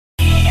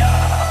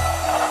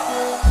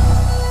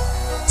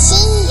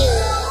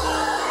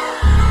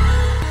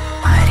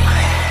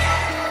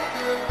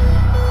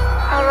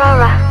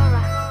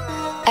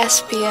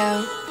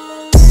SPO.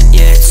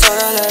 Yeah, told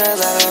her that I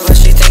love her, but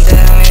she think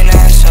that I'm an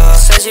asshole.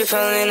 Said you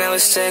probably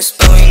never sticks,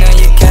 but we know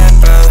you cat,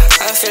 bro.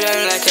 I'm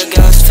feeling like a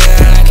ghost,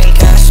 feeling like a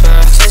Casper.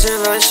 Says you're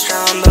really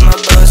strong, but my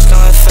boat's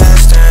going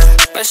faster.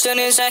 My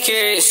stun is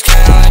accurate, it's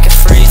kinda like a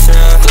free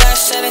throw.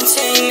 Glass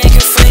 17, make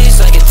it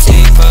freeze like a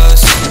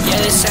T-post. Yeah,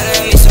 they're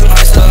sending me some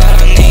hearts, so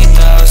I don't need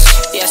those.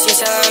 Yeah, she's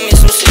telling me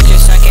some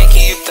secrets, I can't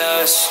keep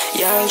those.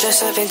 Yeah, I'm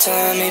dressed up and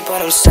telling me, but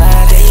I'm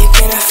sad that you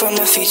can't afford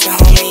my feature,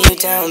 homie, you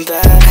down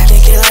bad.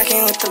 Can't get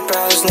locking with the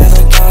bros,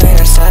 never going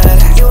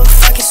outside. You a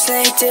fucking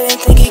snake,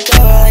 didn't think you'd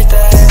go like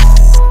that.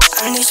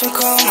 I need some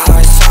chrome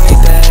hearts on me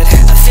bed.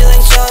 I feel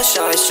like Josh,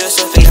 always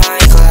dressed up in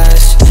high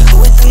class.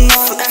 With the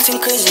mom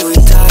acting crazy, we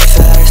die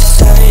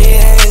fast. Sorry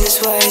it ended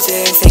this way,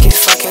 didn't think it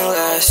fucking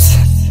last.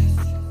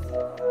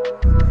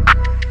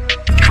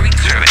 Tweet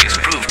surveys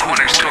prove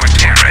corner store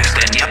terrorists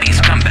and yuppies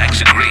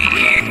comebacks agree.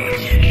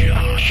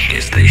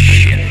 Is the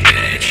shit,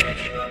 bitch.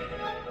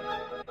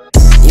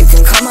 You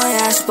can call my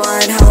ass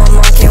blind, how I'm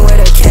walking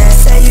with a can.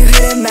 Say you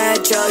hitting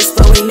mad drugs,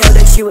 but we know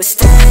that you a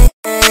stain.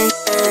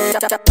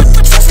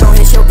 Shots gon'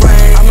 hit your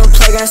brain. I'm a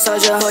playground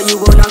soldier, but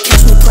you will not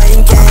catch me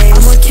playing games.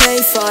 I'm a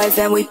K5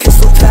 and we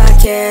pistol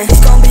packing.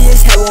 It's gon' be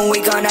his head when we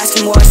gon' ask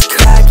him what's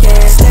cracking.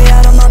 Stay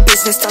out of my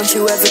business, don't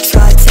you ever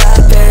try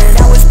tapping.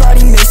 Now his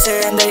body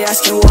missing and they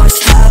asking what's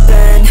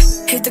happened.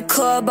 Hit the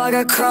club, I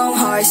got chrome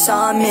hearts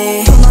on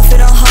me. Put my fit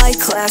on high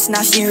class,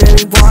 now she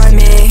really want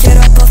me. Get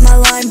up off my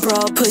line,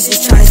 bro,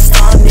 pussy's tryna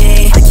stop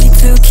me. I keep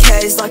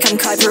 2Ks like I'm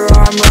KKYPR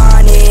or I'm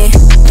Ronnie.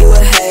 You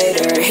a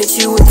hater, hit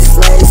you with this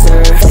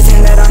laser. They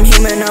think that I'm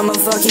human, I'm a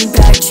fucking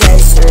back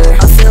chaser.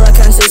 I feel like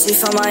I'm tipsy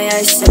from my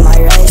ace in my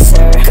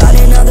racer. Got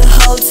another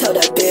hoe, tell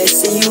that bitch,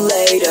 see you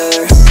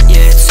later.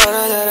 Yeah, told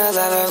her that I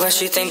love her, but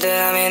she think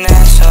that I'm an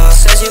asshole.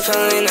 Says you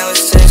probably never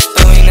sticks,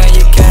 but we know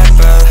you cat,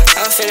 bro.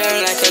 I'm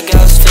feeling like a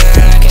ghost,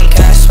 feeling like a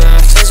Casper.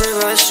 Says you're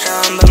really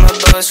strong, but my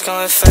boat's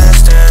going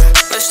faster.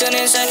 My stun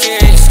is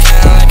accurate, it's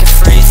kinda like a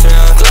free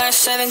throw. Glass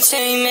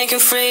 17, make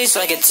it freeze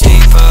like a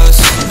T-post.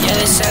 Yeah,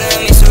 they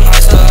sending me some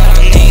hearts, so I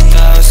don't need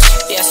those.